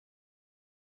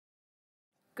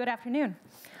Good afternoon.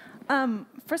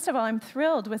 First of all, I'm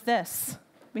thrilled with this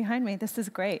behind me. This is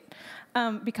great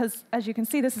because, as you can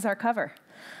see, this is our cover.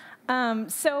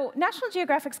 So National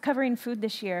Geographic's covering food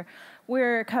this year.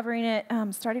 We're covering it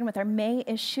starting with our May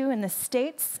issue in the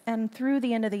States and through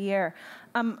the end of the year.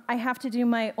 I have to do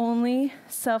my only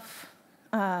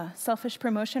selfish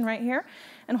promotion right here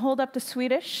and hold up the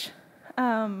Swedish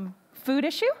food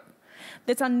issue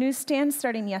that's on newsstands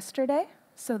starting yesterday.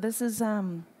 So this is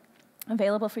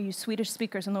available for you Swedish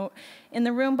speakers in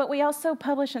the room, but we also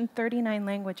publish in 39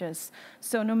 languages.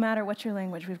 So no matter what your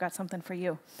language, we've got something for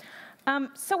you.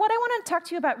 So what I want to talk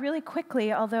to you about really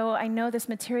quickly, although I know this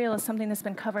material is something that's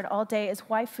been covered all day, is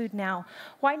why food now?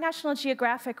 Why National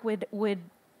Geographic would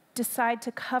decide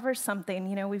to cover something.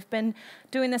 You know, we've been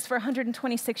doing this for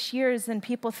 126 years, and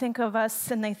people think of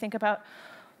us and they think about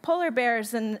polar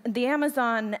bears and the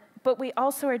Amazon, but we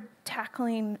also are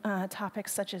tackling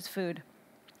topics such as food.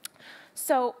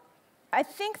 So I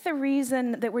think the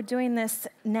reason that we're doing this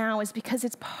now is because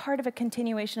it's part of a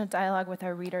continuation of dialogue with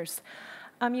our readers.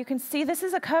 You can see this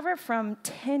is a cover from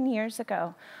 10 years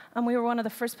ago. We were one of the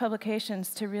first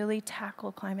publications to really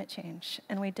tackle climate change,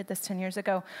 and we did this 10 years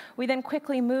ago. We then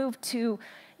quickly moved to,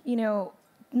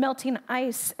 melting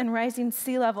ice and rising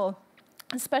sea level,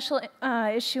 a special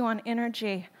issue on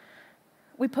energy.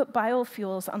 We put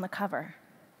biofuels on the cover.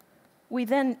 We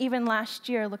then, even last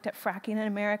year, looked at fracking in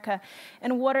America,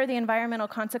 and what are the environmental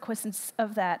consequences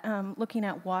of that, looking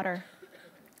at water.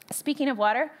 Speaking of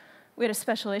water, we had a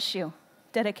special issue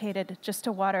dedicated just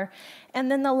to water. And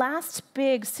then the last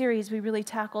big series we really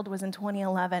tackled was in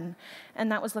 2011, and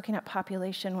that was looking at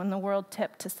population when the world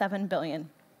tipped to 7 billion.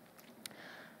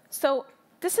 So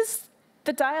this is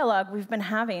the dialogue we've been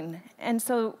having, and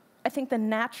so I think the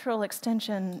natural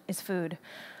extension is food.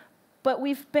 But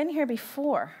we've been here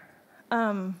before.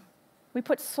 We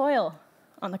put soil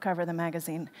on the cover of the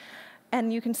magazine,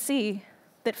 and you can see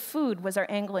that food was our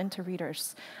angle into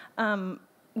readers.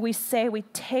 We say we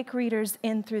take readers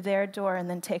in through their door and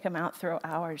then take them out through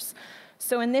ours.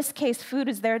 So in this case, food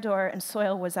is their door and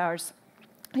soil was ours.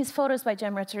 These photos by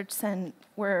Jem Richardson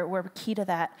were key to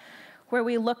that, where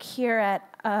we look here at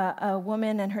a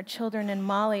woman and her children in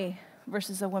Mali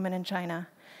versus a woman in China.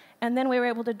 And then we were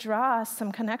able to draw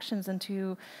some connections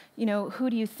into, who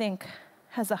do you think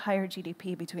has a higher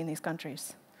GDP between these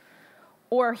countries?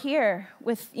 Or here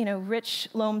with, rich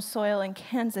loam soil in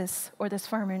Kansas or this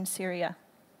farmer in Syria.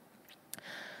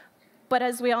 But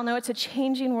as we all know, it's a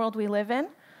changing world we live in.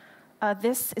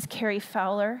 This is Kerry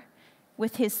Fowler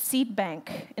with his seed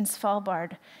bank in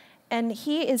Svalbard. And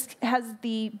he has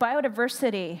the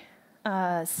biodiversity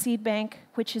seed bank,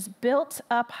 which is built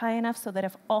up high enough so that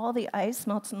if all the ice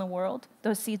melts in the world,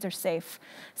 those seeds are safe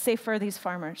for these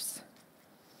farmers.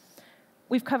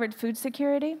 We've covered food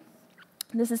security.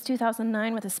 This is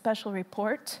 2009 with a special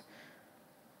report.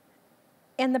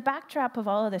 And the backdrop of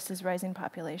all of this is rising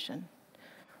population.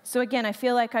 So again, I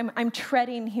feel like I'm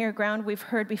treading here ground we've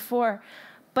heard before.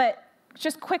 But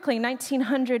just quickly,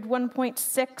 1900,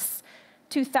 1.6,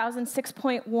 2000,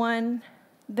 6.1,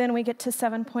 then we get to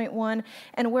 7.1,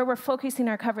 and where we're focusing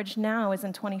our coverage now is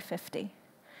in 2050.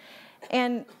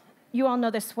 And you all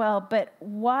know this well, but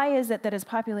why is it that as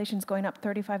population's going up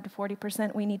 35 to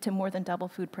 40%, we need to more than double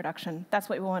food production? That's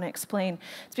what we want to explain.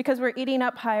 It's because we're eating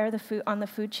up higher on the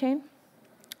food chain,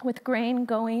 with grain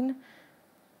going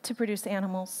to produce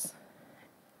animals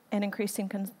and increasing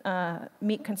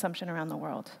meat consumption around the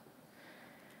world.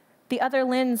 The other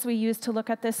lens we use to look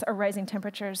at this are rising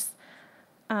temperatures.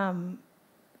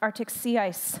 Arctic sea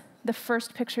ice, the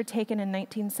first picture taken in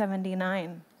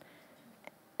 1979,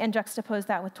 and juxtapose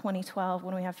that with 2012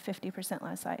 when we have 50%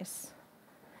 less ice.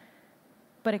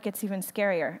 But it gets even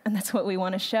scarier, and that's what we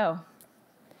want to show.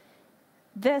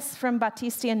 This from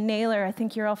Battisti and Naylor, I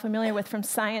think you're all familiar with from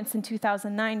Science in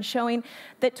 2009, showing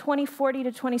that 2040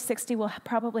 to 2060 will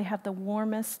probably have the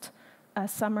warmest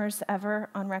summers ever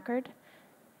on record,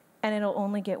 and it'll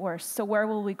only get worse. So where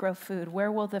will we grow food?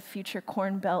 Where will the future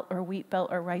corn belt or wheat belt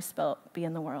or rice belt be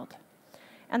in the world?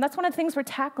 And that's one of the things we're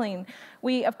tackling.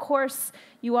 We, of course,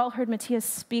 you all heard Matthias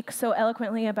speak so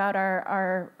eloquently about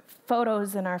our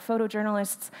photos and our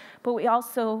photojournalists, but we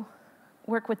also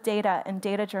work with data and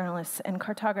data journalists and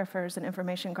cartographers and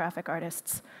information graphic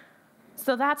artists.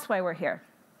 So that's why we're here.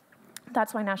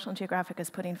 That's why National Geographic is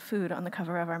putting food on the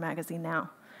cover of our magazine now.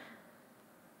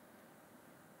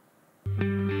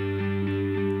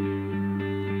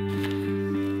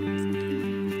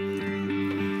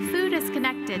 Food is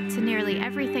connected to nearly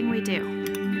everything we do.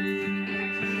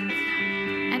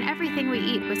 And everything we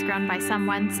eat was grown by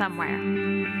someone somewhere.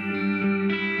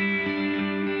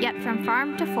 Yet from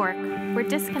farm to fork, we're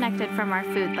disconnected from our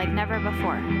food like never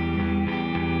before.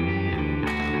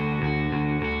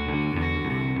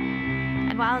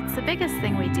 And while it's the biggest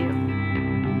thing we do,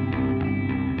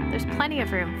 there's plenty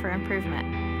of room for improvement.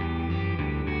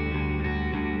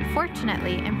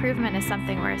 Fortunately, improvement is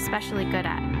something we're especially good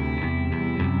at.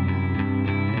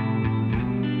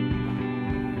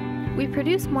 We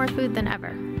produce more food than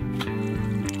ever,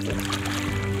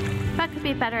 but could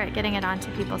be better at getting it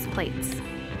onto people's plates.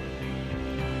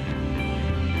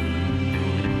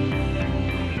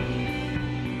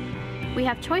 We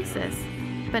have choices,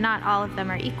 but not all of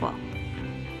them are equal.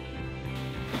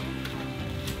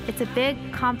 It's a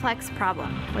big, complex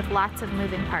problem with lots of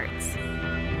moving parts.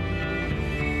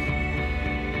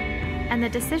 And the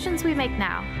decisions we make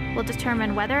now will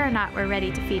determine whether or not we're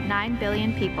ready to feed 9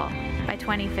 billion people by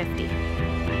 2050.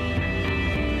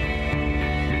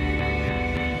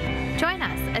 Join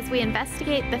us as we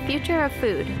investigate the future of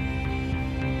food.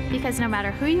 Because no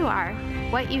matter who you are,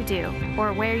 what you do,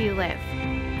 or where you live,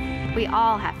 we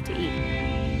all have to eat.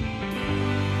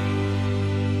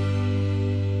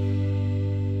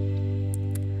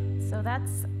 So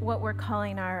that's what we're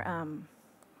calling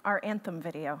our anthem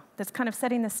video. That's kind of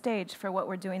setting the stage for what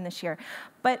we're doing this year.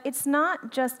 But it's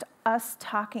not just us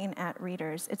talking at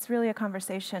readers. It's really a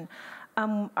conversation.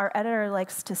 Our editor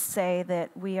likes to say that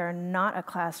we are not a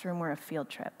classroom, we're a field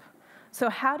trip. So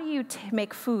how do you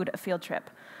make food a field trip?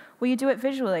 Well, you do it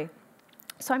visually.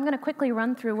 So I'm going to quickly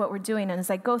run through what we're doing, and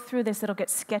as I go through this, it'll get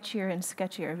sketchier and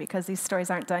sketchier because these stories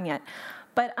aren't done yet.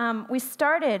 But we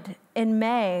started in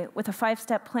May with a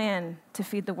 5-step plan to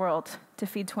feed the world, to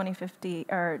feed 2050,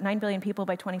 or 9 billion people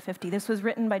by 2050. This was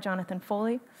written by Jonathan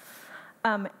Foley,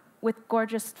 with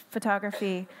gorgeous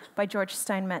photography by George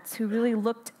Steinmetz, who really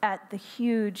looked at the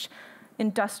huge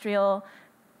industrial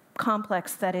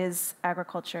complex that is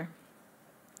agriculture.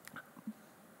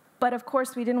 But of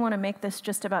course, we didn't want to make this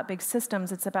just about big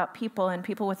systems. It's about people, and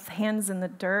people with hands in the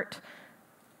dirt.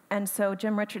 And so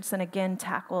Jim Richardson again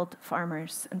tackled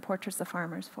farmers and portraits of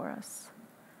farmers for us.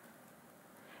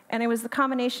 And it was the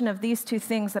combination of these two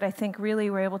things that I think really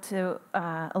were able to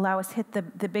allow us hit the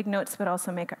big notes, but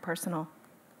also make it personal.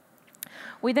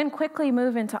 We then quickly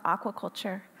move into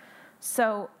aquaculture.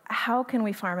 So how can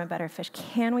we farm a better fish?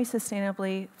 Can we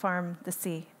sustainably farm the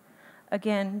sea?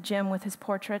 Again, Jim with his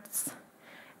portraits.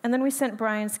 And then we sent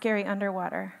Brian Scary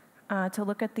underwater to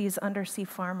look at these undersea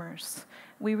farmers.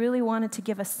 We really wanted to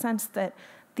give a sense that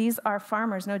these are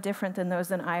farmers no different than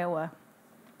those in Iowa.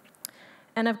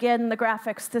 And again, the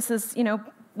graphics, this is,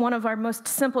 one of our most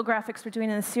simple graphics we're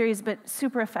doing in the series, but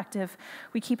super effective.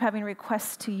 We keep having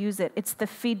requests to use it. It's the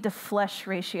feed to flesh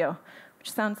ratio,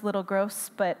 which sounds a little gross,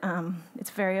 but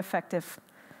it's very effective.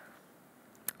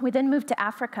 We then moved to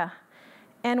Africa.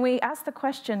 And we asked the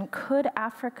question, could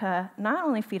Africa not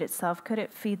only feed itself, could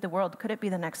it feed the world? Could it be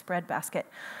the next breadbasket?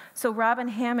 So Robin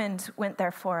Hammond went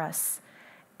there for us.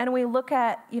 And we look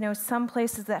at, some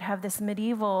places that have this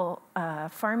medieval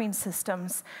farming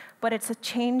systems, but it's a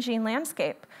changing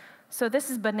landscape. So this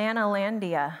is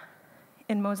Bananalandia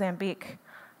in Mozambique.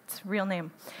 It's a real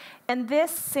name. And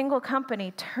this single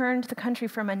company turned the country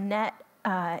from a net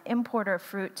importer of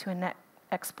fruit to a net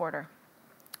exporter.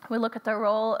 We look at the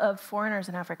role of foreigners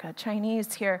in Africa,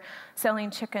 Chinese here selling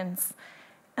chickens.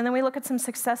 And then we look at some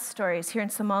success stories here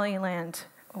in Somaliland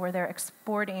where they're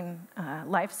exporting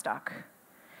livestock.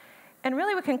 And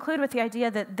really we conclude with the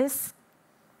idea that this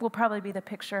will probably be the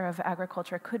picture of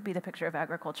agriculture, could be the picture of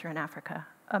agriculture in Africa,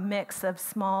 a mix of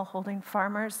small holding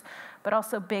farmers, but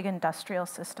also big industrial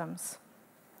systems.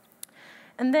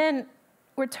 And then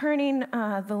we're turning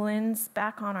the lens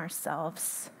back on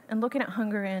ourselves and looking at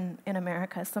hunger in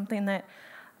America, something that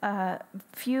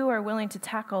few are willing to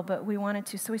tackle, but we wanted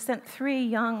to. So we sent 3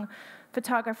 young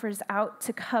photographers out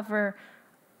to cover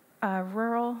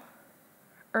rural,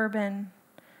 urban,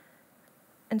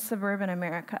 and suburban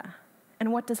America.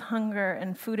 And what does hunger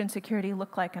and food insecurity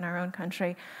look like in our own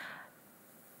country?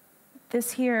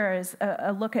 This here is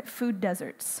a look at food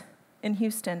deserts in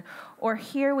Houston. Or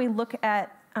here we look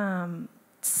at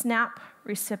SNAP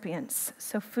recipients,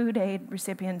 so food aid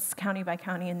recipients county by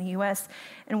county in the US,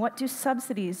 and what do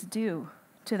subsidies do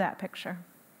to that picture?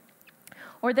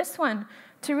 Or this one,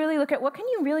 to really look at what can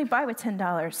you really buy with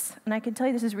 $10? And I can tell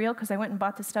you this is real because I went and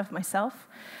bought this stuff myself.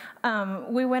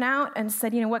 We went out and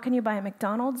said, what can you buy at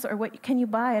McDonald's or what can you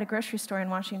buy at a grocery store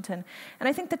in Washington? And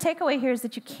I think the takeaway here is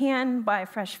that you can buy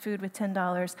fresh food with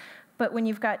 $10, but when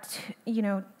you've got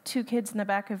 2 kids in the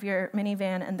back of your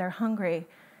minivan and they're hungry,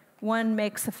 one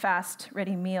makes a fast,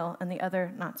 ready meal, and the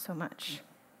other not so much.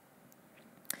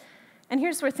 And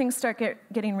here's where things start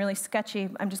getting really sketchy.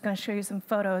 I'm just going to show you some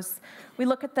photos. We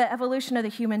look at the evolution of the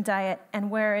human diet and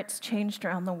where it's changed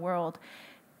around the world.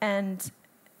 And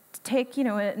take,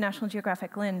 a National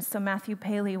Geographic lens. So Matthew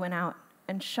Paley went out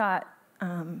and shot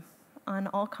on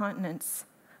all continents,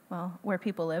 well, where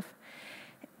people live,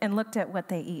 and looked at what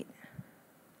they eat.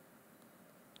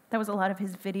 That was a lot of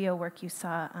his video work you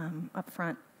saw up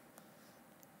front.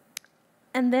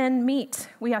 And then meat.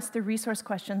 We asked the resource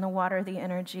question, the water, the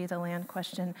energy, the land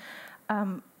question.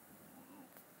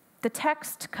 The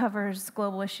text covers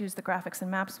global issues, the graphics and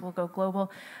maps will go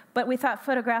global, but we thought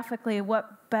photographically,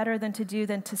 what better than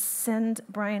to send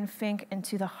Brian Fink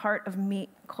into the heart of meat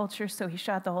culture, so he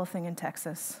shot the whole thing in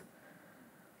Texas.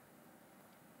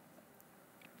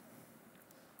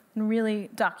 And really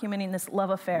documenting this love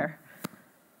affair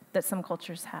that some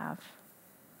cultures have.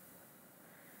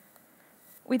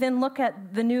 We then look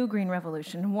at the new green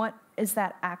revolution. What does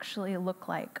that actually look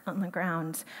like on the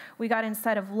ground? We got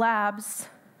inside of labs,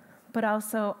 but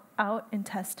also out in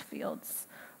test fields,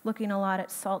 looking a lot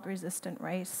at salt-resistant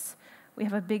rice. We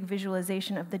have a big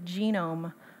visualization of the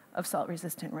genome of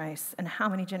salt-resistant rice and how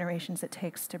many generations it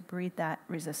takes to breed that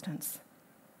resistance.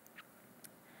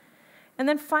 And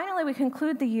then finally, we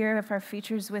conclude the year of our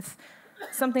features with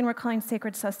something we're calling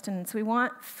sacred sustenance. We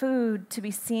want food to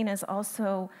be seen as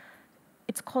also,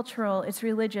 it's cultural, it's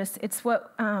religious, it's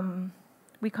what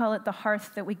we call it the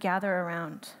hearth that we gather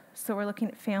around. So we're looking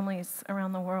at families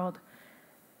around the world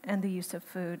and the use of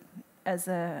food as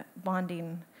a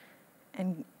bonding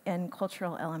and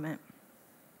cultural element.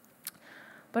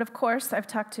 But of course, I've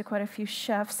talked to quite a few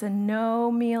chefs, and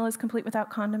no meal is complete without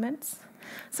condiments.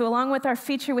 So along with our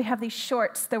feature, we have these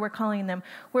shorts that we're calling them,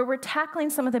 where we're tackling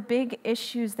some of the big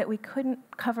issues that we couldn't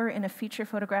cover in a feature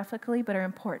photographically, but are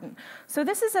important. So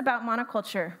this is about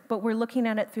monoculture, but we're looking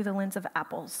at it through the lens of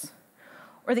apples,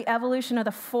 or the evolution of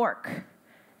the fork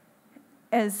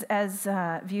as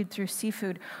viewed through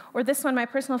seafood. Or this one, my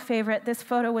personal favorite, this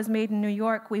photo was made in New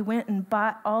York. We went and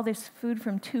bought all this food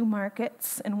from 2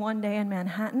 markets in one day in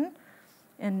Manhattan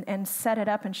and set it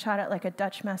up and shot it like a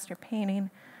Dutch master painting.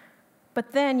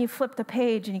 But then you flip the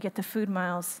page and you get the food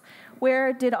miles.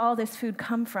 Where did all this food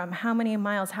come from? How many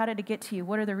miles? How did it get to you?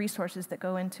 What are the resources that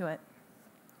go into it?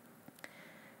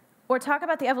 Or talk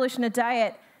about the evolution of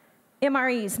diet.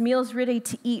 MREs, meals ready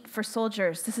to eat for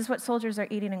soldiers. This is what soldiers are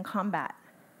eating in combat.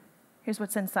 Here's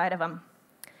what's inside of them.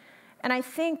 And I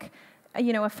think,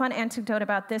 a fun anecdote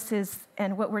about this is,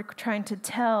 and what we're trying to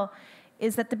tell,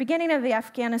 is that the beginning of the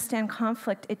Afghanistan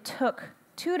conflict, it took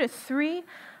 2 to 3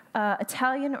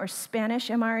 Italian or Spanish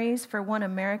MREs for 1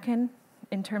 American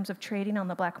in terms of trading on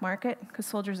the black market, because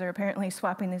soldiers are apparently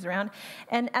swapping these around.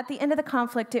 And at the end of the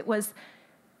conflict, it was,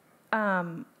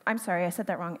 I'm sorry, I said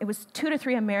that wrong. It was 2 to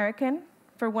 3 American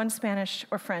for 1 Spanish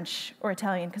or French or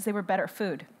Italian, because they were better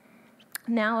food.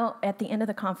 Now, at the end of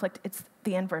the conflict, it's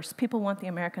the inverse. People want the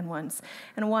American ones.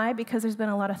 And why? Because there's been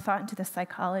a lot of thought into the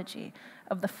psychology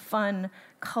of the fun,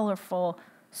 colorful,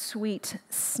 sweet,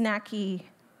 snacky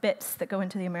bits that go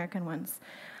into the American ones.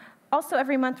 Also,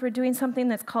 every month we're doing something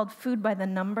that's called Food by the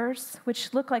Numbers,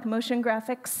 which look like motion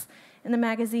graphics in the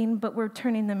magazine, but we're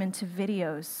turning them into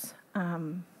videos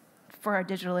for our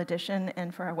digital edition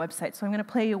and for our website. So I'm going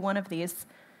to play you one of these.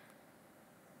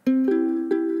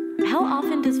 How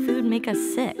often does food make us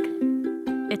sick?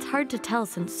 It's hard to tell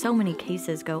since so many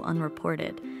cases go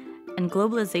unreported, and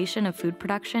globalization of food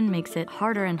production makes it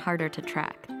harder and harder to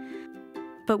track.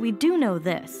 But we do know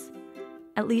this.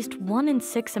 At least 1 in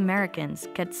 6 Americans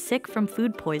get sick from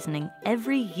food poisoning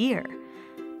every year.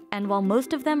 And while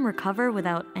most of them recover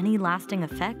without any lasting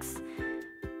effects,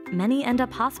 many end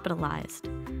up hospitalized.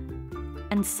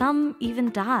 And some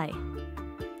even die.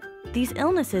 These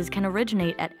illnesses can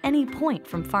originate at any point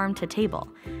from farm to table.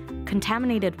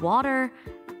 Contaminated water,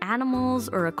 animals,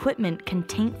 or equipment can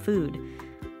taint food.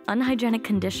 Unhygienic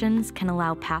conditions can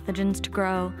allow pathogens to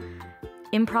grow.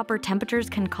 Improper temperatures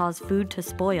can cause food to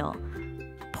spoil.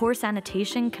 Poor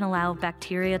sanitation can allow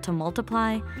bacteria to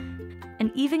multiply. And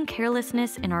even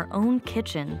carelessness in our own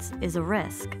kitchens is a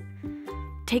risk.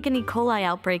 Take an E. coli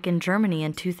outbreak in Germany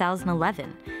in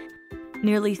 2011.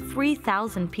 Nearly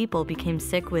 3,000 people became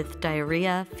sick with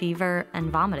diarrhea, fever, and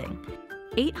vomiting.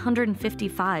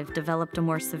 855 developed a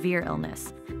more severe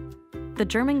illness. The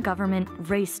German government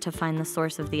raced to find the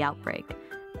source of the outbreak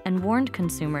and warned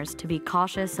consumers to be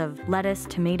cautious of lettuce,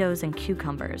 tomatoes, and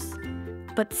cucumbers.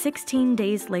 But 16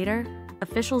 days later,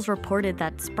 officials reported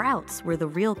that sprouts were the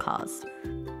real cause.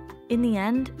 In the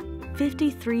end,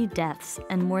 53 deaths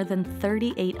and more than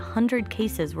 3,800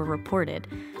 cases were reported,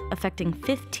 affecting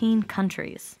 15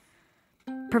 countries.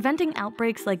 Preventing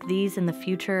outbreaks like these in the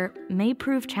future may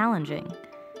prove challenging.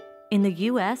 In the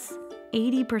US,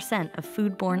 80% of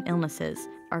foodborne illnesses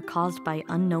are caused by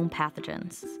unknown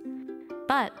pathogens.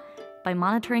 But by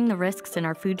monitoring the risks in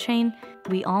our food chain,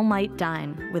 we all might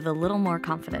dine with a little more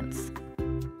confidence.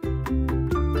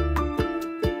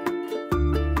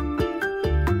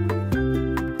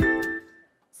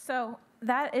 So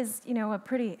that is, a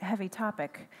pretty heavy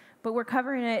topic, but we're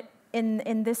covering it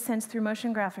in this sense through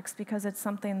motion graphics because it's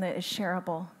something that is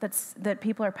shareable, that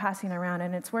people are passing around,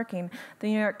 and it's working. The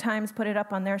New York Times put it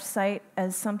up on their site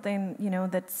as something,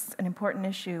 that's an important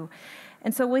issue.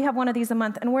 And so we have one of these a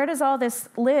month. And where does all this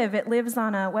live? It lives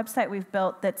on a website we've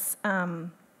built that's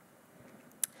at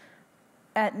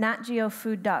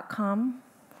natgeofood.com,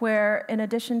 where in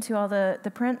addition to all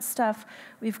the print stuff,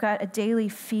 we've got a daily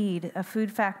feed, a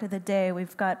food fact of the day.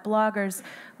 We've got bloggers.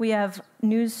 We have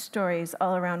news stories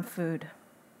all around food.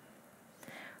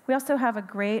 We also have a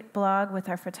great blog with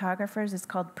our photographers. It's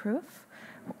called Proof.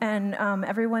 And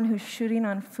everyone who's shooting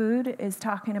on food is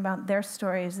talking about their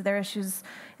stories, their issues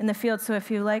in the field. So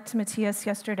if you liked Matthias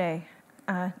yesterday,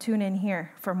 tune in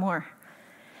here for more.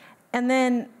 And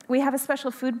then we have a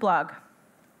special food blog.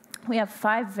 We have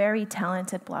 5 very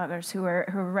talented bloggers who are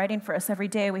writing for us every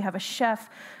day. We have a chef,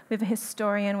 we have a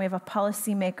historian, we have a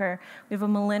policymaker, we have a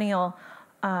millennial,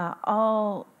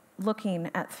 all looking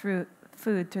at food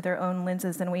through their own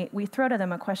lenses, and we throw to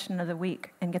them a question of the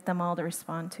week and get them all to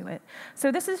respond to it.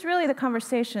 So this is really the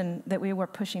conversation that we were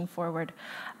pushing forward.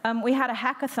 We had a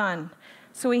hackathon.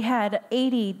 So we had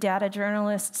 80 data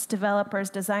journalists, developers,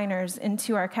 designers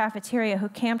into our cafeteria who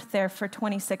camped there for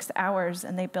 26 hours,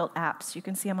 and they built apps. You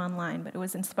can see them online, but it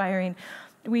was inspiring.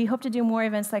 We hope to do more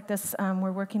events like this.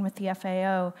 We're working with the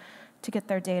FAO to get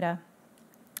their data.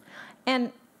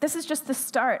 And this is just the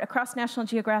start. Across National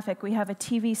Geographic, we have a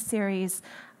TV series.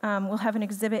 We'll have an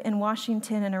exhibit in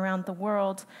Washington and around the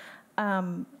world.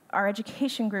 Our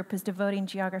education group is devoting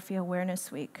Geography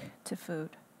Awareness Week to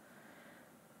food.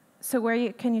 So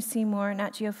can you see more?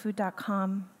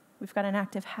 natgeofood.com. We've got an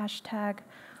active hashtag,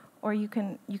 or you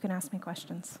can ask me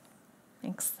questions.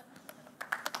 Thanks.